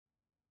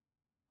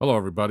Hello,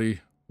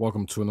 everybody.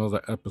 Welcome to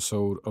another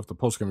episode of the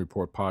Postgame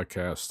Report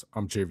podcast.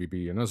 I'm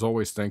JVB, and as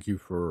always, thank you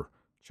for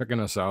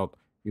checking us out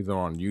either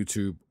on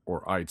YouTube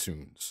or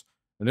iTunes.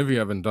 And if you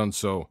haven't done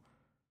so,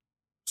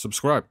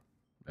 subscribe,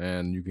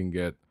 and you can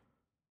get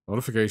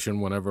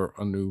notification whenever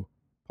a new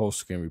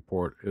Postgame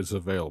Report is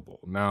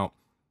available. Now,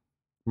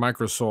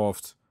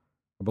 Microsoft,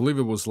 I believe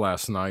it was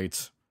last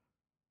night.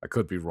 I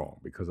could be wrong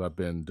because I've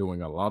been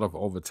doing a lot of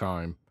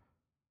overtime,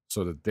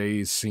 so the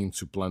days seem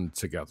to blend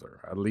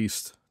together, at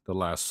least the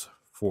last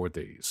 4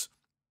 days.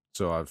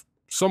 So I've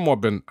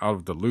somewhat been out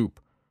of the loop.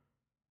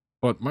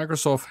 But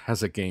Microsoft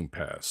has a Game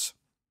Pass.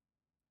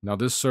 Now,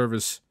 this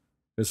service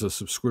is a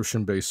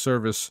subscription based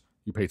service.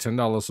 You pay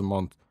 $10 a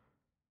month,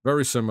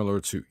 very similar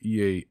to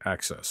EA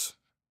Access.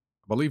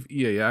 I believe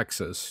EA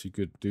Access, you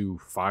could do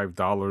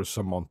 $5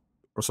 a month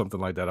or something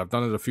like that. I've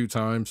done it a few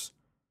times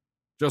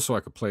just so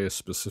I could play a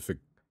specific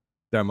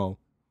demo.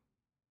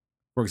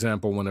 For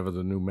example, whenever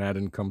the new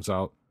Madden comes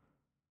out,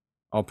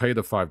 I'll pay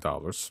the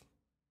 $5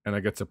 and I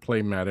get to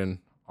play Madden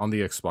on the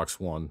Xbox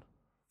One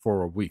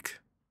for a week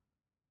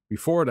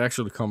before it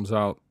actually comes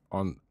out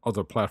on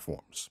other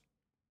platforms.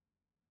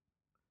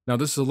 Now,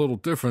 this is a little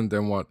different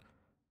than what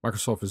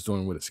Microsoft is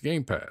doing with its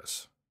Game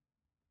Pass,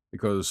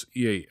 because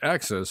EA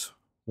Access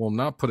will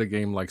not put a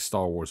game like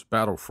Star Wars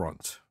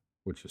Battlefront,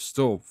 which is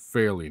still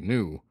fairly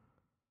new.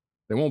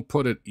 They won't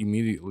put it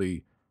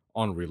immediately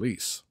on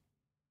release.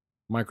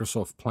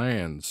 Microsoft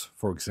plans,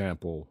 for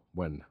example,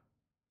 when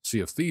Sea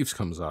of Thieves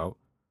comes out,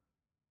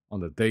 on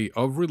the day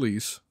of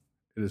release,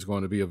 it is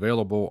going to be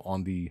available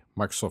on the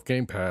Microsoft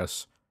Game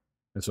Pass.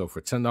 And so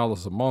for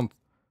 $10 a month,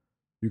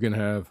 you can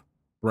have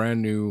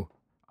brand new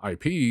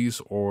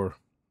IPs, or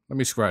let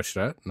me scratch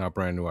that, not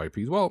brand new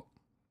IPs. Well,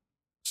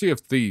 Sea of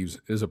Thieves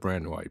is a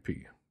brand new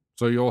IP.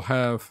 So you'll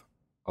have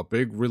a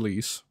big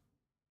release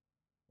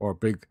or a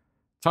big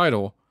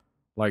title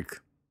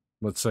like,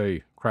 let's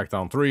say,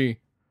 Crackdown 3,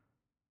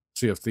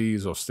 Sea of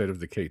Thieves, or State of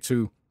Decay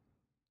 2.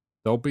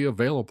 They'll be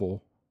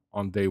available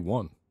on day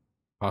one,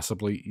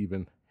 possibly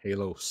even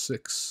Halo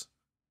 6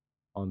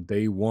 on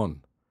day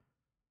one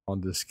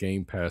on this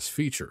Game Pass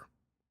feature.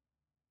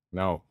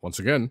 Now, once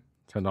again,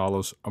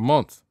 $10 a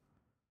month.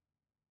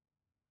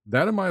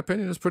 That, in my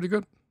opinion, is pretty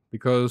good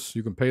because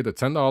you can pay the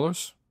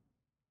 $10,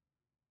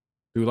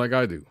 do like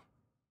I do.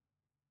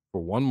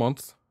 For 1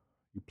 month,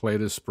 you play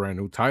this brand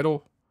new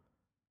title,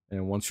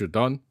 and once you're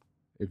done,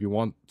 if you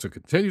want to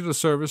continue the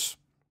service,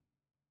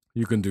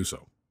 you can do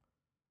so.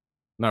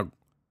 Now,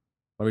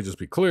 let me just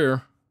be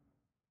clear.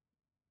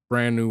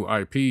 Brand new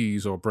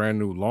IPs or brand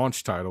new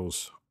launch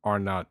titles are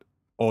not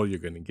all you're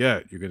going to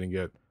get. You're going to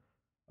get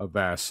a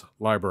vast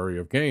library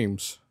of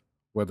games,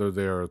 whether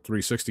they're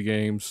 360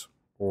 games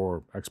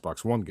or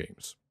Xbox One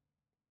games.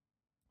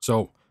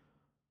 So,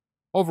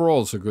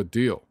 overall, it's a good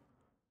deal.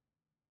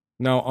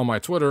 Now, on my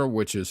Twitter,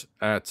 which is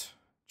at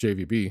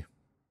JVB,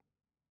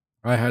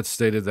 I had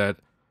stated that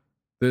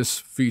this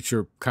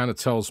feature kind of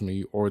tells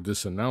me, or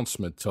this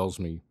announcement tells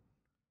me,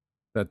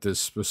 that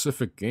this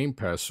specific Game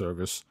Pass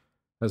service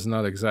has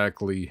not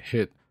exactly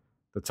hit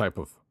the type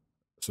of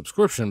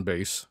subscription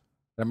base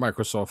that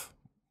Microsoft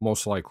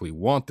most likely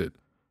wanted,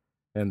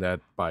 and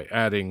that by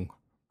adding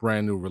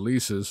brand new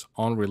releases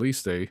on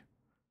release day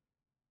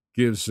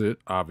gives it,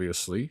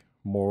 obviously,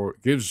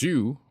 gives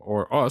you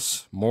or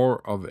us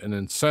more of an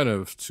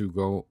incentive to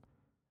go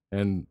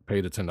and pay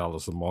the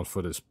 $10 a month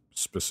for this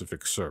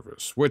specific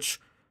service, which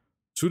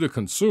to the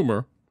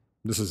consumer,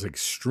 this is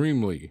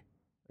extremely,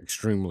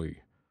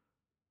 extremely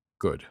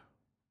good.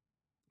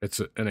 It's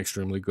an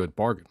extremely good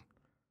bargain.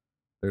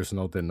 There's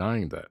no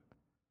denying that.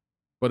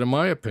 But in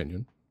my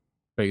opinion,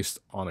 based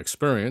on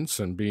experience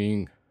and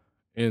being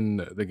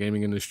in the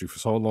gaming industry for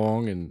so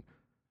long and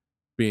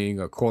being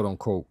a quote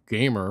unquote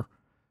gamer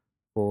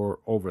for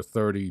over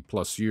 30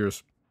 plus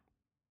years,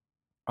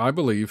 I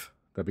believe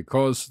that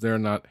because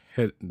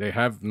they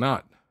have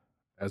not,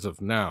 as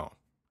of now,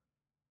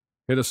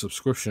 hit a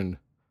subscription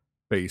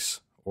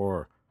base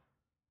or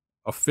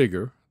a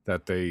figure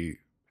that they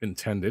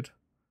intended,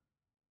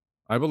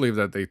 I believe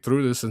that they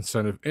threw this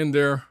incentive in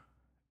there,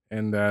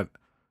 and that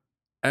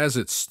as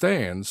it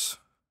stands,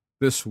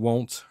 this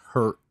won't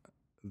hurt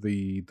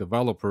the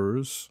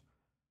developers,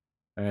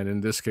 and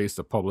in this case,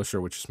 the publisher,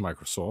 which is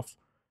Microsoft.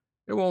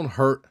 It won't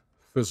hurt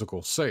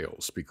physical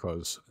sales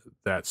because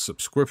that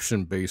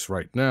subscription base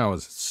right now,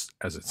 as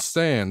it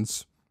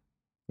stands,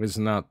 is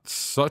not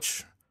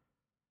such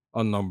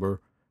a number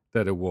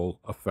that it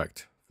will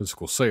affect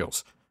physical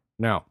sales.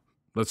 Now,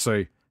 let's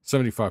say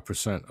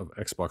 75% of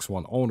Xbox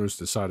One owners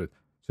decided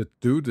to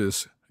do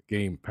this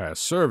Game Pass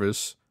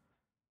service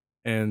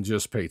and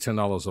just pay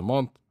 $10 a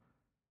month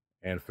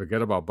and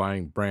forget about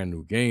buying brand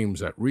new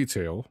games at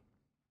retail.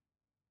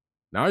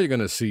 Now you're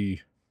going to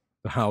see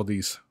how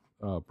these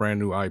brand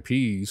new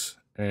IPs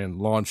and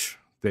launch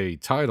day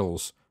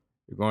titles,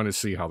 you're going to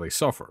see how they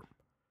suffer.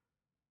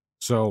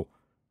 So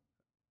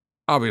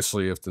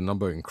obviously, if the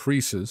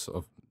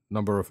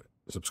number of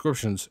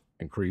subscriptions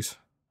increase,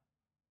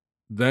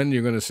 then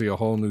you're going to see a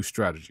whole new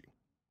strategy.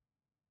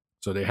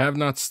 So they have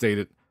not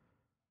stated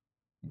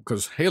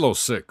because Halo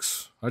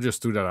 6, I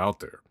just threw that out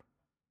there.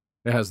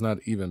 It has not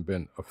even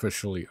been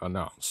officially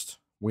announced.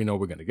 We know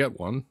we're going to get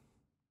one,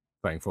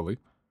 thankfully,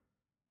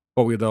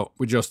 but we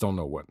just don't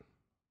know when.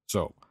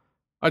 So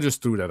I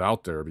just threw that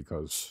out there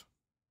because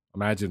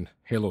imagine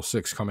Halo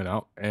 6 coming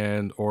out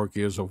and or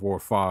Gears of War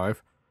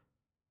 5,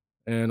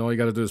 and all you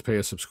got to do is pay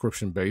a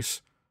subscription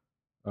base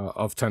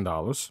of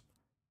 $10,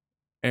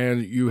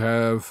 and you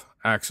have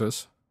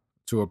access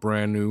to a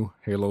brand new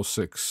Halo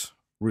 6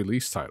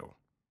 release title.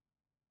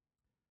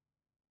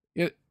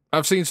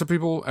 I've seen some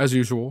people, as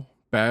usual,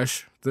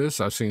 bash this.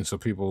 I've seen some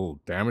people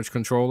damage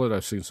control it.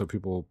 I've seen some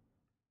people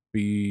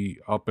be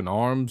up in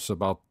arms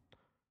about the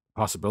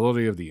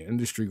possibility of the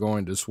industry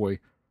going this way.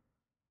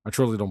 I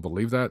truly don't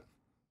believe that.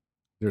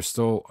 There's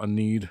still a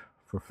need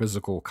for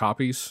physical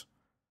copies.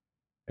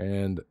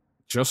 And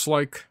just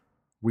like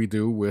we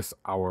do with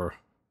our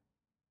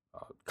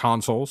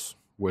consoles,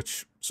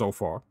 which so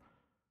far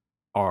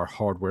are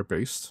hardware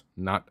based,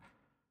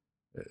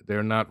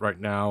 they're not right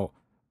now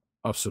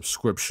a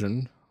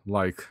subscription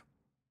like,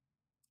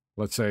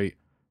 let's say,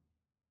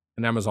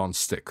 an Amazon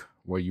stick,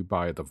 where you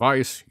buy a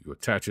device, you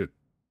attach it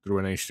through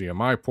an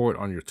HDMI port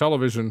on your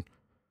television,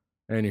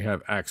 and you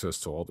have access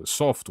to all this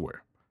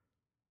software.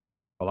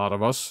 A lot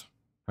of us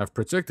have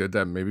predicted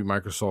that maybe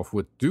Microsoft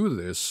would do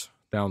this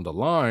down the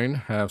line,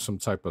 have some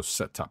type of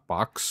set-top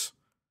box,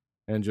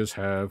 and just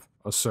have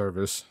a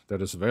service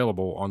that is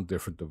available on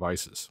different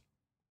devices.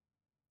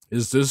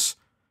 Is this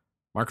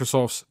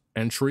Microsoft's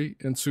entry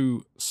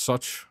into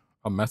such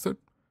a method?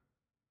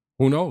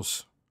 Who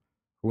knows?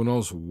 Who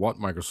knows what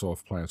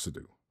Microsoft plans to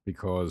do?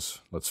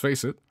 Because, let's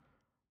face it,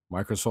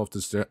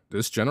 Microsoft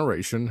this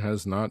generation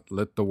has not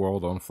lit the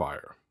world on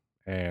fire.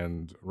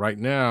 And right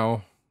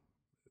now,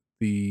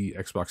 the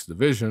Xbox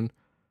division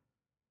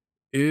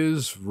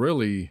is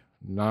really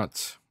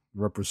not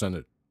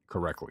represented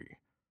correctly.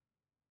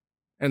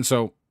 And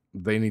so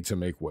they need to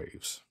make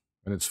waves.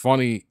 And it's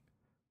funny.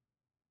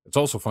 It's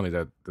also funny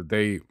that the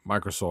day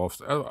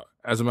Microsoft,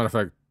 as a matter of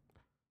fact,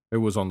 it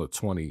was on the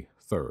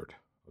 23rd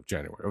of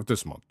January of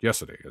this month,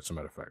 yesterday, as a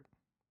matter of fact.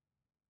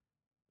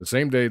 The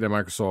same day that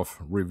Microsoft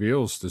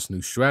reveals this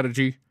new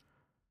strategy,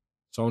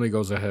 Sony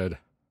goes ahead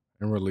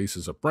and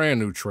releases a brand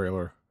new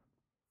trailer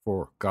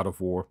for God of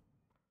War.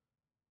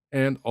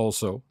 And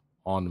also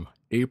on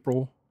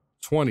April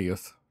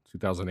 20th,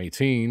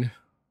 2018,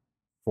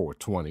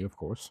 420, of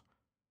course,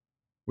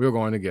 we are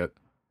going to get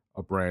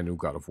a brand new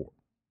God of War.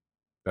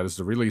 That is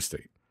the release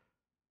date.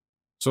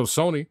 So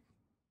Sony,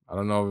 I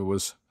don't know if it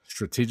was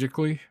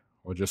strategically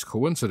or just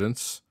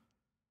coincidence,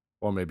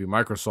 or maybe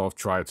Microsoft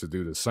tried to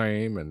do the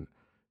same, and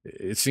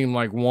it seemed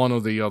like one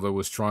or the other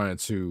was trying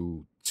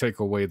to take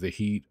away the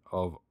heat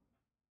of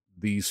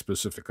these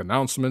specific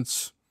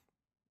announcements.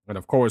 And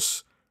of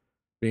course,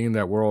 being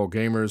that we're all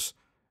gamers,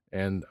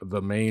 and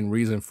the main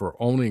reason for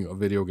owning a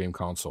video game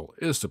console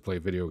is to play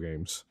video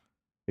games,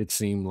 it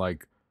seemed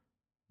like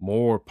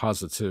more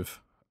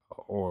positive,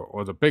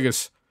 or the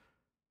biggest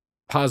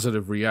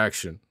positive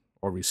reaction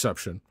or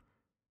reception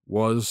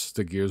was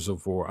the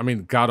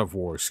God of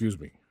War,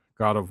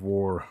 God of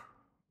War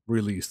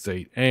release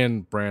date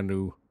and brand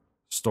new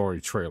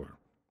story trailer.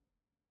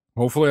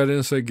 Hopefully I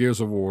didn't say Gears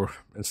of War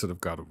instead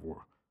of God of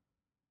War.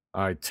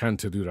 I tend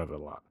to do that a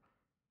lot.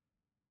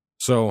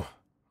 So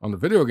on the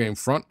video game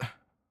front,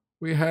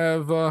 we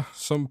have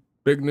some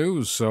big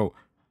news. So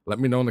let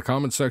me know in the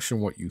comment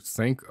section what you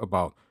think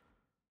about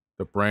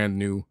the brand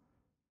new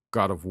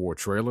God of War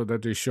trailer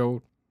that they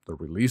showed, the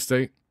release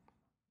date,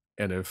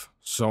 and if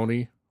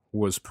Sony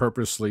was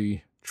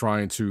purposely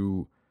trying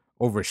to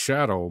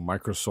overshadow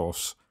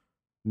Microsoft's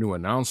new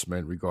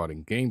announcement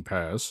regarding Game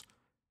Pass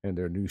and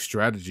their new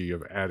strategy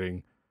of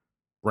adding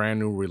brand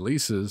new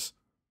releases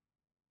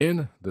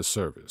in the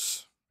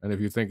service. And if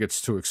you think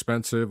it's too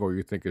expensive or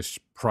you think it's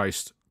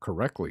priced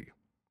correctly.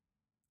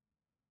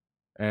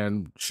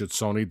 And should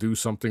Sony do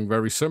something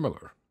very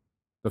similar?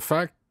 The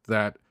fact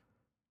that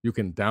you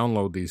can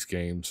download these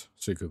games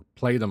so you can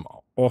play them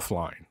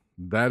offline,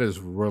 that is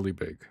really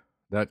big.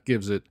 That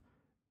gives it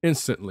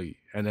instantly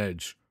an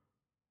edge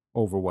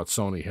over what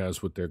Sony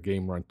has with their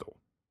game rental.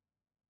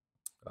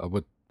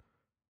 With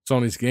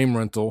Sony's game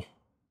rental,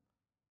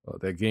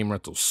 their game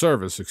rental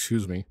service,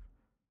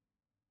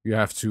 you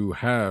have to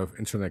have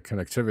internet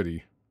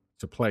connectivity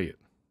to play it.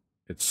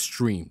 It's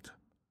streamed.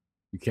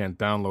 You can't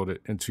download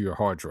it into your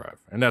hard drive,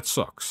 and that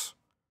sucks.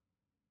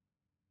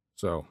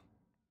 So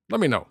let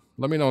me know.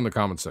 Let me know in the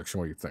comment section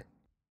what you think.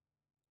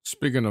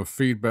 Speaking of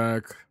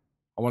feedback,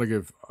 I want to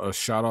give a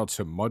shout out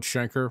to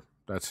Mudshanker.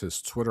 That's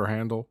his Twitter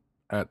handle,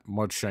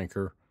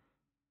 @Mudshanker.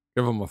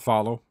 Give him a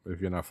follow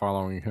if you're not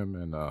following him.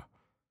 And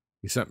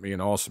he sent me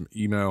an awesome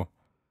email.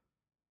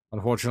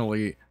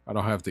 Unfortunately, I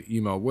don't have the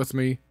email with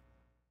me.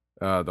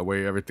 The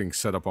way everything's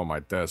set up on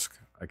my desk,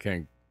 I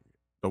can't.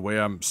 The way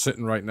I'm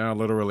sitting right now,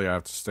 literally, I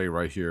have to stay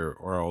right here,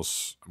 or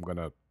else I'm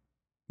gonna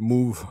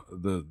move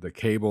the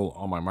cable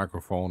on my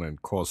microphone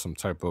and cause some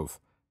type of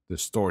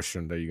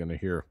distortion that you're gonna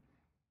hear.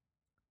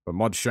 But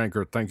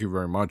Mudshanker, thank you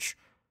very much.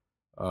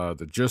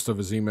 The gist of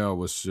his email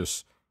was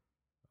just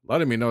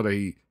letting me know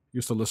that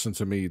used to listen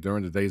to me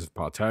during the days of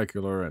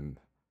Podtacular and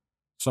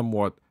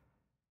somewhat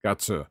got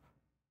to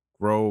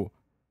grow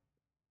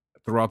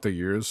throughout the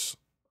years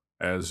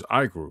as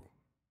I grew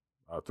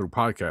through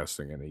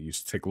podcasting. And he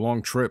used to take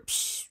long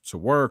trips to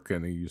work,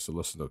 and he used to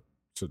listen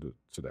to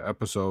the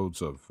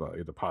episodes of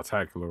either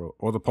Podtacular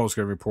or the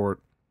Postgame Report.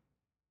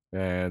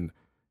 And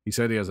he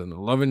said he has an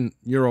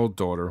 11-year-old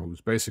daughter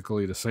who's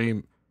basically the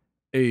same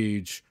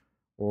age,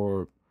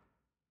 or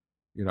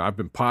I've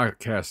been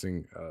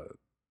podcasting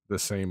the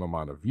same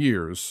amount of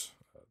years.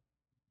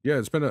 Yeah,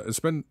 it's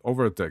been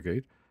over a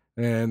decade,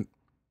 and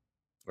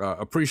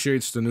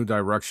appreciates the new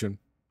direction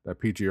that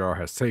PGR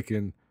has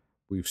taken.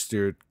 We've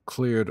steered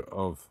clear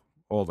of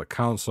all the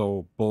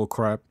console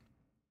bullcrap,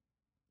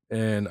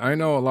 and I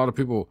know a lot of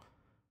people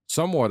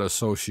somewhat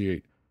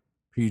associate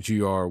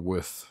PGR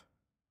with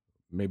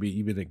maybe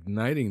even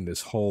igniting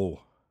this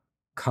whole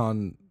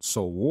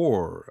console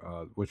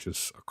war, which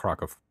is a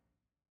crock of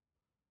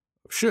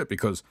shit,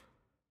 because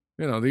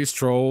these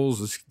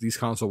trolls, these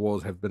console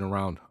wars have been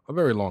around a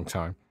very long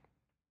time.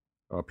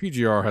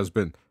 PGR has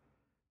been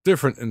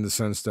different in the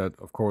sense that,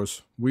 of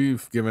course,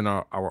 we've given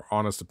our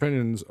honest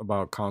opinions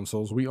about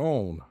consoles we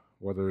own,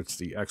 whether it's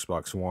the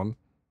Xbox One,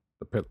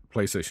 the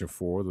PlayStation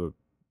 4, the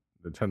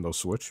Nintendo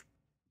Switch,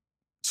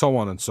 so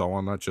on and so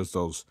on, not just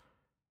those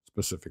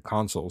specific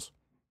consoles.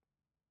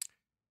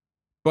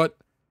 But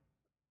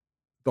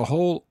the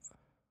whole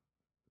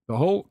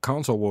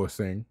console war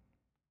thing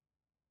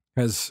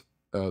has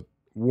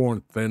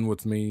worn thin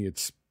with me.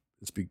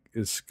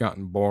 It's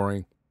gotten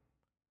boring.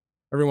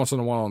 Every once in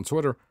a while on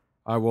Twitter,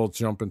 I will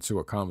jump into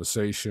a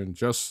conversation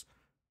just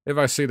if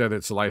I see that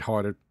it's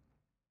lighthearted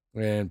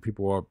and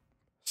people are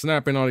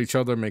snapping on each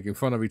other, making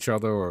fun of each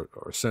other,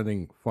 or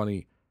sending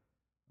funny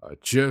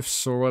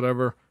GIFs or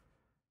whatever,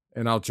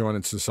 and I'll join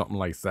into something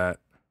like that.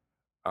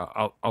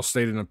 I'll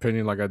state an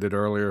opinion like I did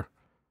earlier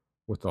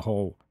with the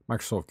whole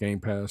Microsoft Game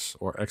Pass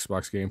or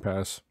Xbox Game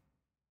Pass.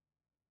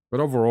 But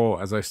overall,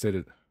 as I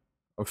stated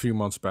a few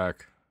months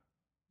back,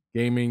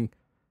 gaming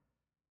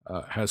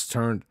has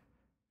turned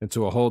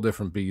into a whole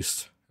different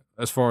beast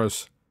as far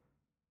as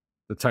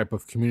the type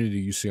of community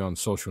you see on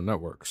social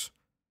networks.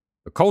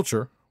 The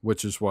culture,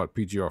 which is what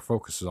PGR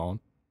focuses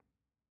on,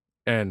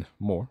 and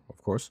more, of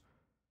course.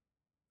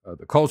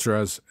 The culture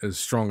is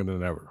stronger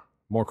than ever,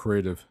 more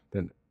creative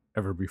than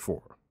ever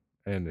before,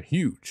 and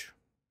huge,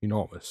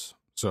 enormous.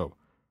 So,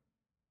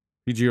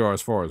 PGR,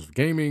 as far as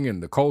gaming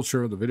and the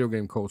culture, the video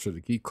game culture,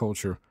 the geek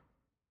culture,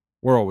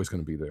 we're always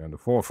going to be there in the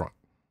forefront.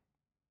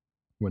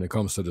 When it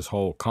comes to this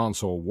whole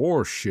console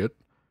war shit,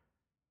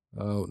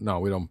 no,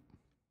 we don't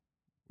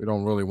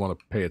really want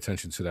to pay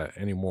attention to that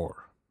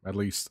anymore. At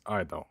least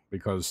I don't,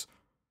 because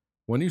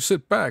when you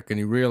sit back and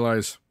you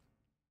realize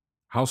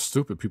how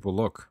stupid people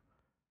look,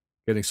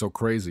 getting so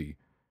crazy,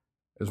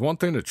 it's one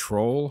thing to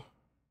troll.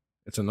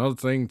 It's another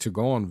thing to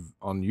go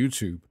on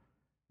YouTube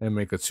and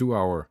make a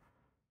 2-hour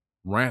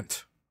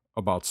rant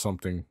about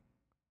something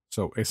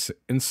so it's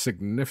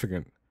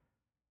insignificant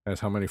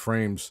as how many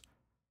frames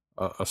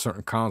a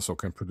certain console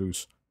can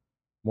produce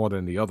more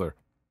than the other.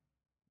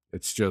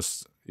 It's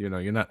just, you're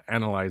not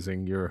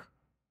analyzing, you're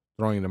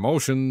throwing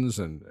emotions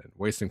and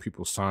wasting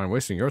people's time,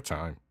 wasting your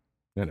time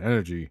and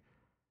energy,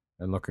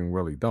 and looking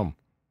really dumb.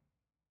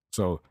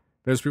 So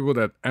there's people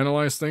that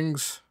analyze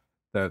things,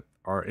 that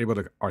are able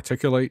to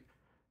articulate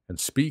and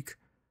speak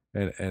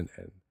and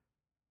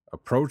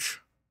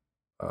approach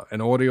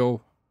an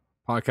audio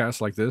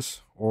podcast like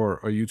this or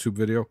a YouTube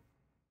video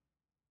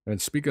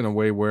and speak in a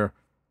way where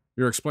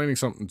you're explaining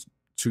something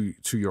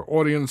to your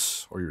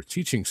audience, or you're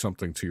teaching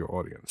something to your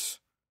audience.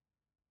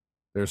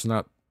 There's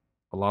not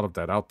a lot of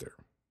that out there.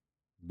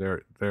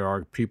 There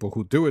are people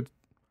who do it,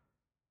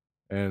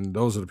 and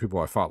those are the people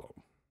I follow.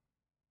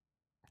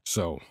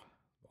 So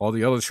all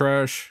the other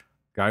trash,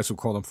 guys who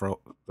call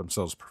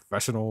themselves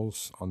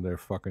professionals on their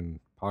fucking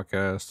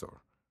podcast,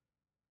 or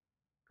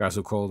guys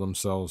who call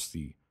themselves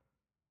the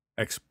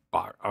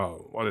Xbox,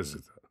 what is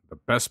it? The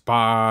best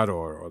bot,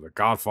 or the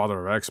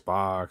Godfather of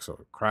Xbox,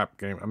 or crap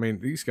game. I mean,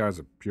 these guys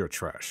are pure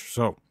trash.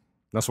 So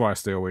that's why I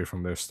stay away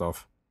from their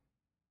stuff.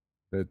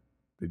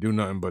 They do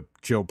nothing but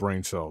kill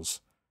brain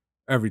cells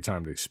every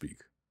time they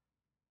speak.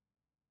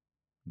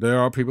 There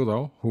are people,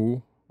 though,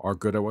 who are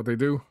good at what they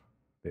do.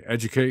 They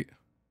educate,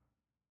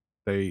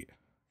 they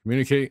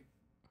communicate,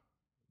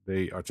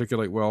 they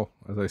articulate well,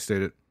 as I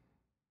stated,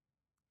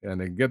 and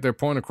they get their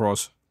point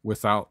across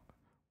without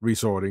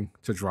resorting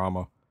to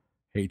drama,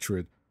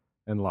 hatred,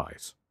 and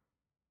lies.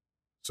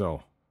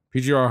 So,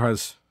 PGR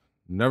has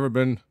never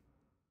been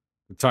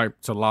the type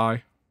to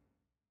lie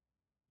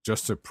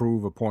just to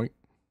prove a point.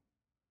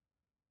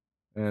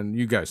 And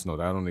you guys know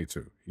that. I don't need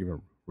to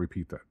even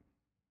repeat that.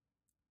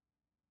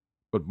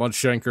 But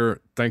Mudshanker,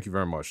 thank you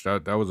very much.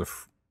 That was a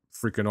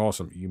freaking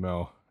awesome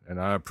email. And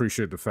I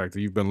appreciate the fact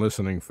that you've been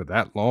listening for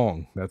that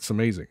long. That's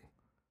amazing.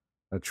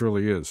 That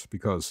truly is.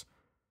 Because,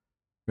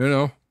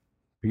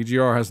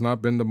 PGR has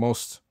not been the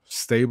most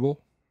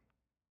stable.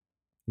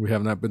 We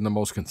have not been the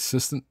most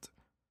consistent,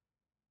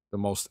 the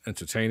most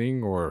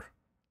entertaining, or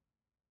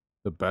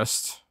the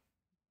best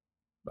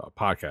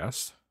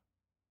podcast.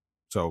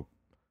 So,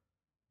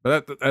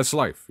 but that's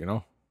life, you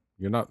know.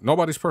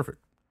 Nobody's perfect.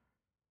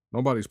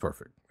 Nobody's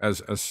perfect.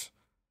 As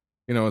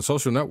you know, in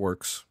social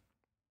networks,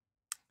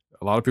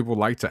 a lot of people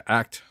like to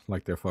act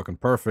like they're fucking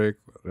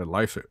perfect. Their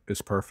life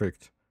is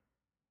perfect,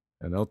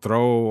 and they'll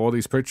throw all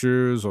these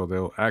pictures, or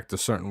they'll act a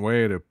certain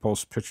way. They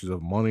post pictures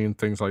of money and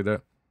things like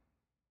that.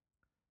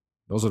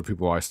 Those are the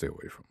people I stay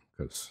away from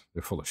because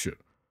they're full of shit.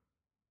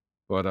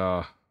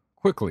 But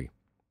quickly,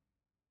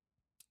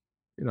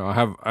 you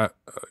know,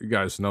 you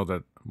guys know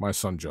that my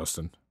son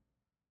Justin,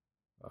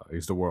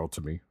 he's the world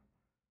to me.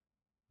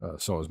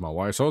 So is my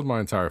wife. So is my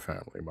entire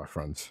family, my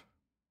friends.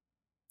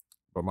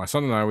 But my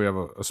son and I, we have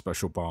a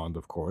special bond.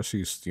 Of course,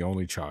 he's the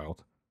only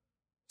child,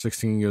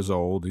 16 years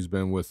old. He's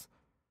been with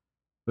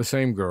the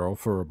same girl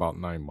for about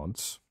 9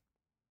 months.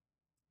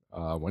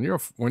 When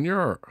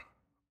you're a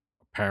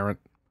parent,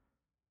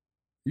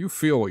 you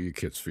feel what your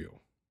kids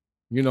feel.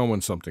 You know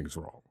when something's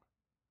wrong,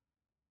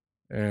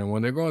 and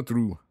when they're going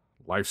through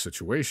life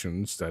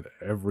situations that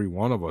every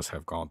one of us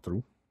have gone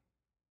through,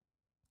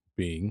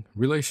 being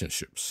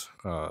relationships.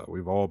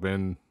 We've all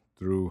been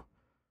through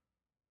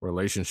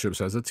relationships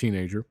as a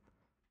teenager,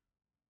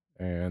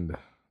 and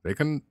they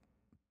can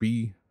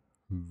be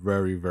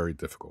very, very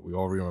difficult. We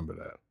all remember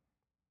that.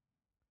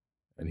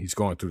 And he's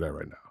going through that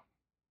right now.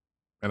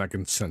 And I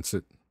can sense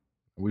it.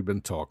 We've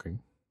been talking,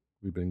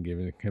 we've been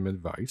giving him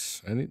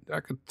advice, and I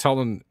could tell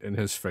in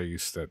his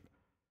face that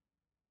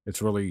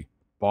it's really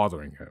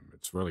bothering him,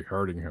 it's really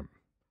hurting him.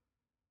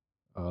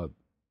 Uh,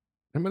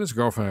 him and his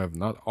girlfriend have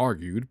not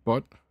argued,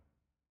 but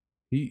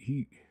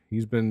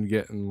he's been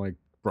getting like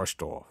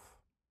brushed off,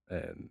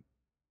 and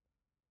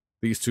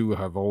these two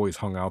have always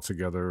hung out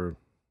together.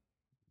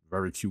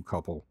 Very cute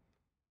couple.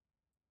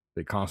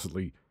 They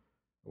constantly,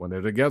 when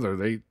they're together,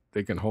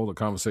 they can hold a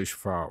conversation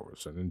for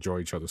hours and enjoy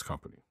each other's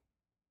company.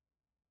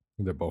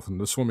 They're both in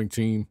the swimming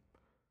team,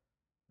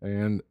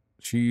 and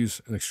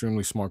she's an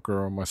extremely smart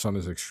girl. My son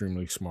is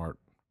extremely smart.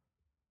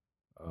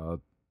 Uh,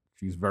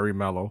 she's very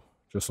mellow,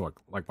 just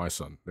like my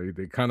son.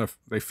 They kind of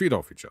they feed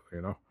off each other,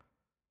 you know.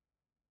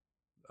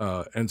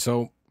 And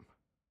so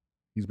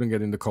he's been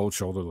getting the cold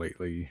shoulder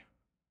lately.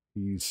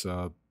 He's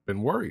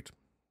been worried,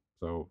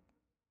 so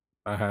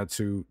I had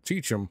to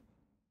teach him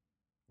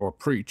or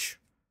preach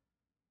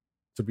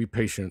to be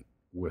patient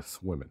with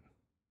women.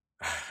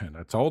 And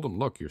I told him,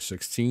 look, you're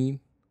 16.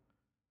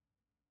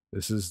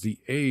 This is the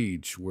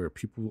age where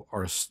people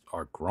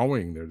are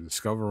growing. They're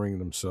discovering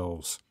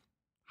themselves.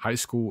 High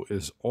school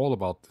is all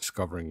about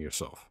discovering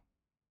yourself,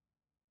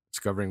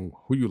 discovering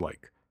who you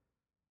like,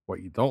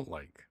 what you don't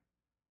like,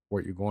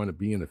 what you're going to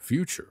be in the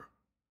future,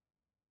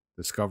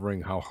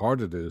 discovering how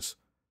hard it is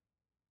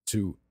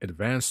to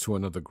advance to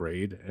another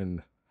grade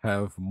and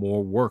have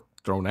more work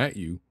thrown at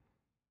you.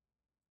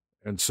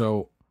 And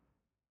so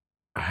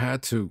I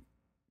had to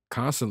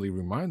constantly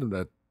remind them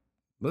that,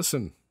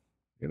 listen,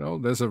 you know,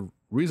 there's a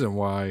reason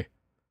why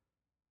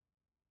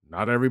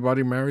not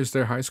everybody marries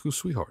their high school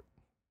sweetheart.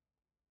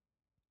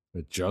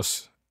 It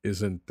just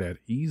isn't that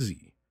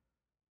easy.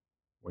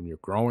 When you're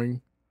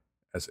growing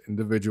as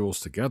individuals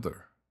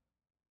together,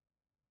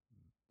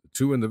 the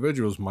two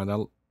individuals might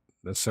not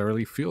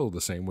necessarily feel the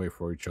same way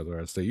for each other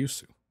as they used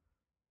to.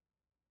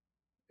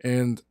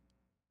 And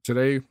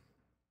today,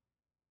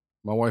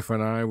 my wife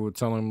and I would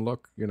tell him,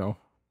 look, you know,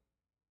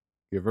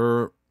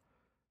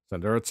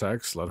 send her a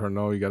text, let her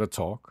know you got to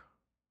talk.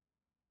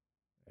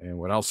 And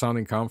without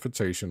sounding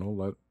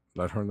confrontational,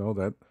 let her know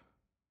that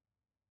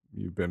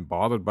you've been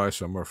bothered by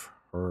some of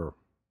her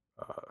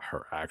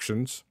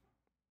actions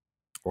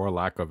or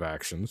lack of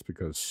actions,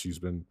 because she's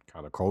been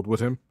kind of cold with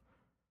him,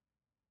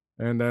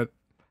 and that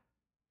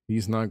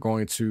he's not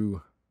going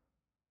to,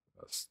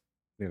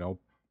 you know,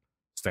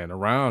 stand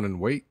around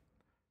and wait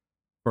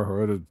for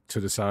her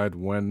to decide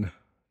when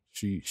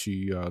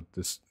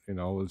this, you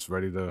know, is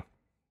ready to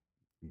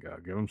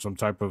give him some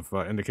type of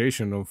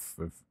indication of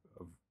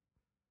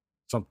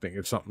something,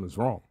 if something is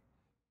wrong.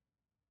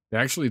 They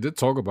actually did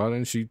talk about it,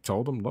 and she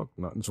told him, look,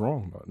 nothing's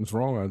wrong. Nothing's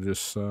wrong. I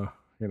just, you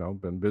know,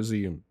 been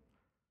busy. And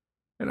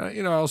I,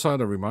 you know, I also had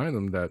to remind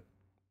them that,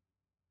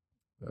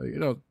 you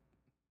know,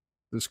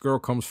 this girl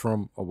comes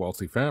from a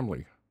wealthy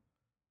family,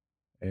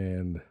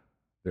 and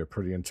they're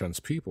pretty intense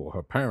people.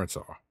 Her parents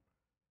are.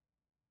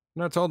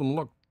 And I told them,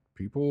 look,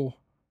 people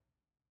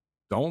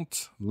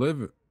don't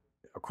live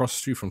across the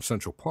street from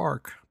Central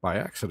Park by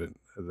accident.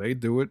 They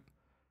do it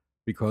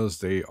because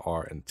they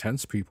are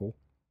intense people.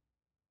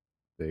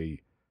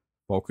 They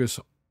focus,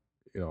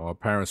 you know, our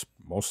parents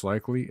most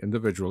likely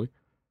individually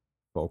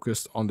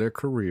focused on their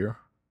career,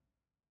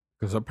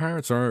 because our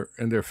parents are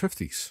in their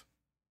 50s.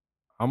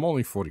 I'm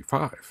only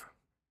 45.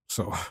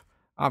 So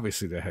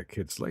obviously they had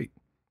kids late.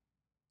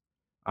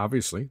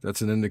 Obviously,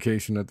 that's an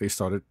indication that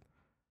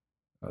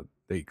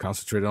they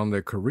concentrated on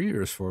their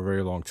careers for a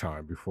very long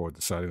time before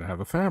deciding to have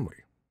a family.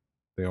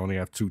 They only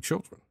have 2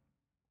 children.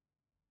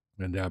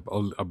 And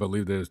I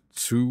believe they're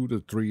 2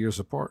 to 3 years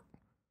apart.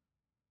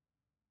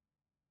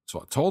 So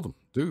I told them,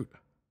 dude,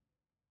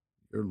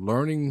 you're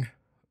learning.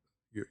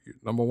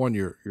 Number one,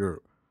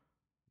 you're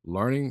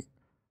learning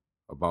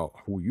about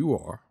who you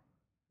are,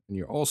 And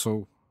you're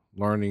also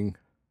learning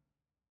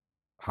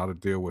how to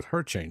deal with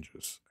her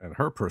changes and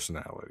her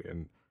personality.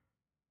 And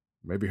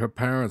maybe her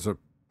parents are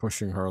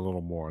pushing her a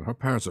little more. And her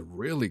parents are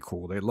really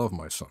cool. They love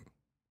my son.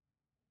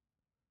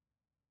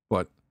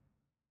 But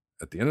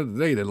at the end of the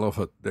day, they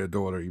love their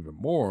daughter even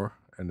more.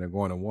 And they're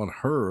going to want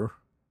her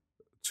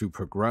to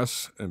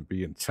progress and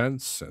be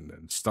intense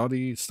and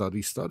study,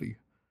 study, study.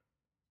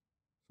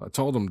 I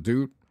told him,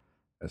 dude,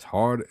 as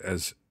hard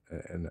as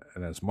and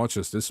as much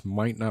as this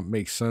might not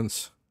make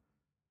sense,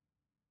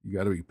 you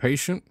got to be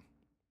patient.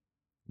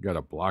 You got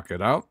to block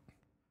it out.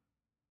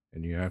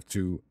 And you have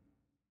to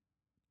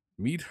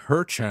meet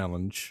her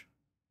challenge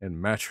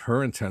and match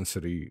her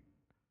intensity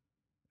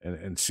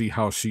and see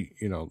how she,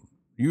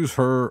 use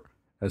her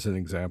as an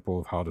example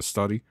of how to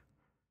study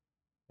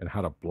and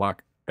how to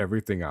block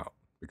everything out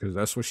because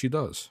that's what she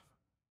does.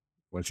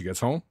 When she gets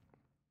home,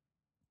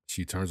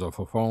 she turns off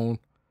her phone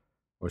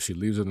or she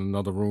leaves it in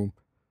another room.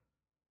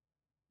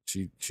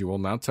 She will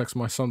not text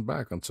my son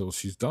back until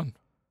she's done.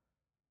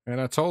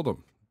 And I told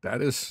him that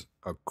is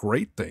a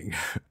great thing.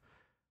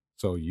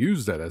 So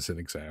use that as an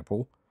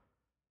example.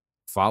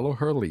 Follow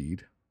her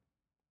lead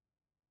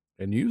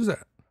and use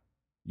that.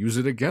 Use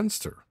it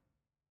against her.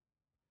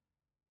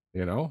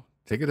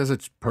 Take it as a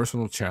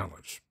personal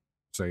challenge.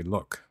 Say,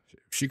 look, if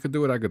she could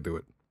do it, I could do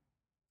it.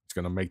 It's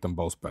going to make them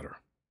both better.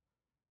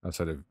 I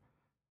said,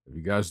 if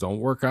you guys don't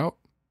work out,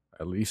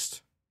 at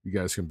least you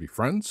guys can be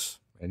friends,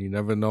 and you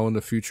never know in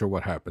the future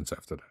what happens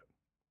after that.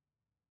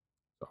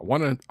 So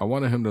I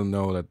wanted him to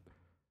know that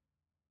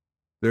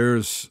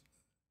there's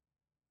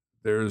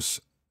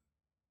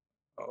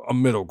a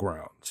middle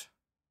ground.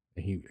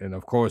 And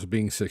of course,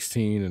 being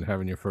 16 and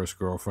having your first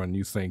girlfriend,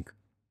 you think,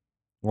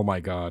 oh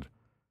my God,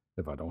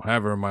 if I don't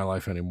have her in my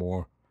life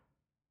anymore,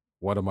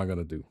 what am I going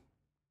to do?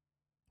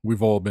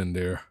 We've all been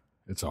there.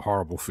 It's a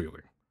horrible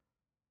feeling.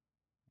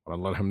 But I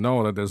let him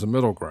know that there's a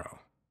middle ground.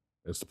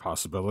 There's the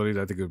possibility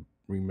that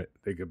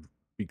they could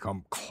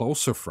become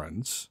closer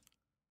friends,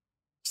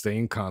 stay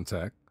in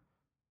contact,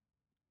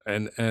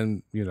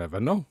 and you never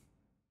know.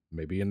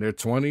 Maybe in their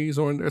 20s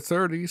or in their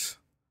 30s,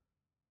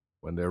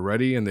 when they're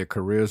ready and their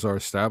careers are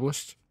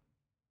established,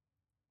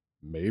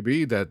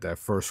 maybe that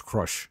first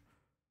crush,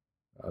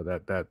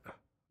 that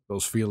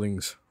those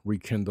feelings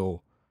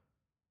rekindle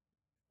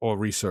or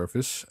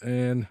resurface,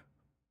 and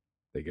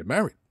they get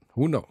married.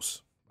 Who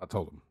knows? I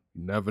told him,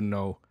 you never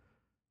know.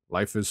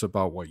 Life is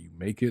about what you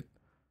make it.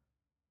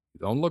 You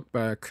don't look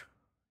back.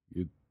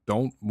 You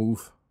don't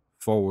move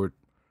forward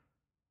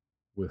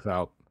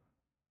without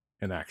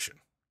an action.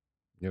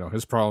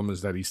 His problem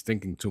is that he's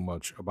thinking too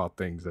much about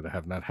things that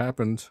have not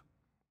happened.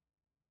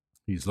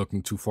 He's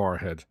looking too far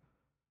ahead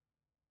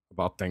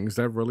about things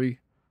that really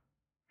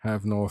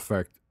have no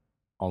effect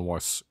on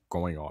what's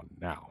going on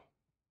now.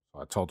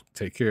 So I told him,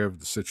 take care of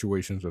the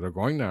situations that are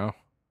going now,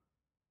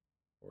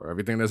 or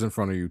everything that's in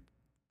front of you.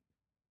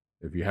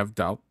 If you have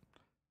doubt,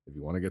 if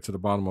you want to get to the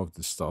bottom of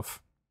this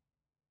stuff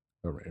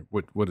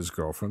with his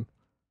girlfriend,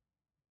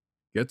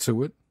 get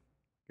to it,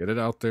 get it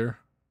out there.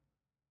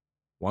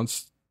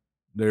 Once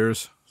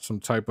there's some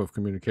type of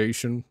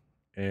communication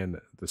and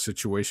the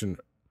situation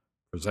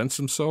presents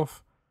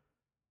himself,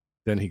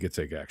 then he could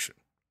take action.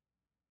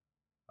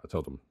 I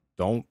told him,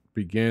 don't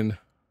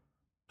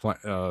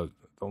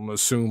don't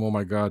assume, oh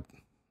my God,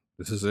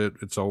 this is it,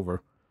 it's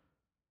over.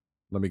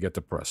 Let me get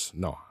the press.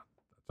 No,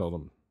 I told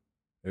him,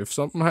 if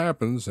something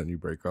happens and you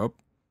break up,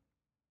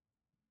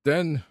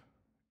 then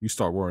you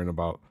start worrying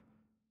about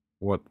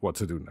what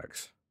to do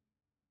next.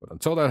 But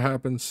until that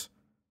happens,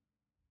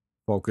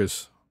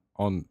 focus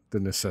on the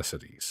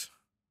necessities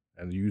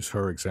and use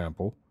her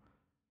example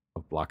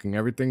of blocking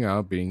everything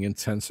out, being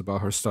intense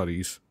about her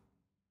studies.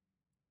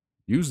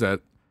 Use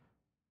that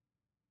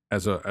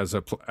as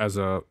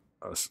a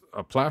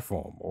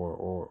platform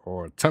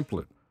or a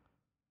template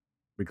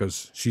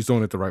because she's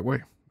doing it the right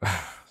way.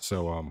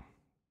 So I'm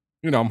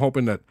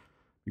hoping that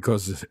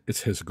because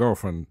it's his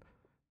girlfriend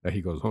that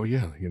he goes, oh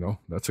yeah,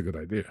 that's a good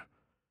idea.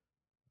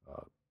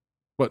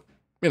 But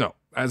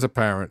as a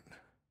parent,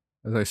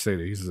 as I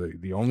stated, he's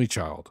the only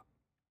child,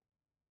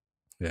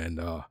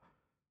 and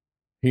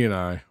he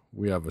and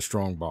we have a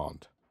strong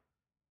bond,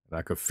 and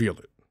I could feel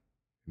it.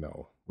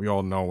 We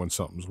all know when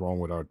something's wrong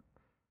with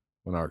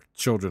when our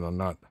children are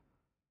not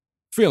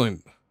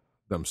feeling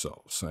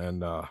themselves,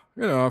 and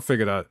I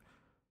figured I'd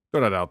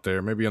throw that out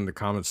there. Maybe in the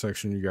comment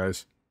section, you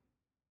guys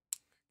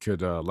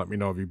could let me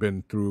know if you've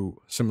been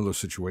through similar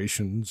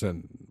situations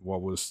and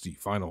what was the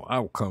final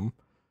outcome,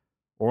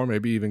 or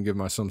maybe even give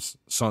my son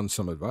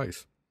some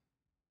advice,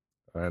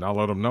 and I'll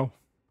let him know.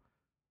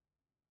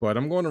 But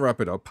I'm going to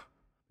wrap it up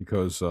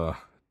because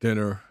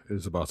dinner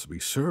is about to be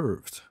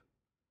served.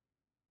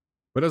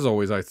 But as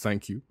always, I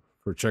thank you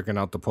for checking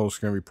out the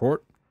post-game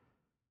report.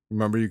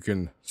 Remember, you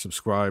can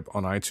subscribe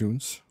on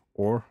iTunes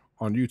or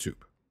on YouTube.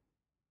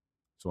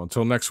 So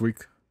until next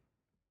week,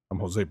 I'm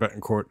Jose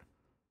Betancourt.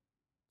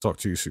 Talk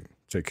to you soon.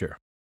 Take care.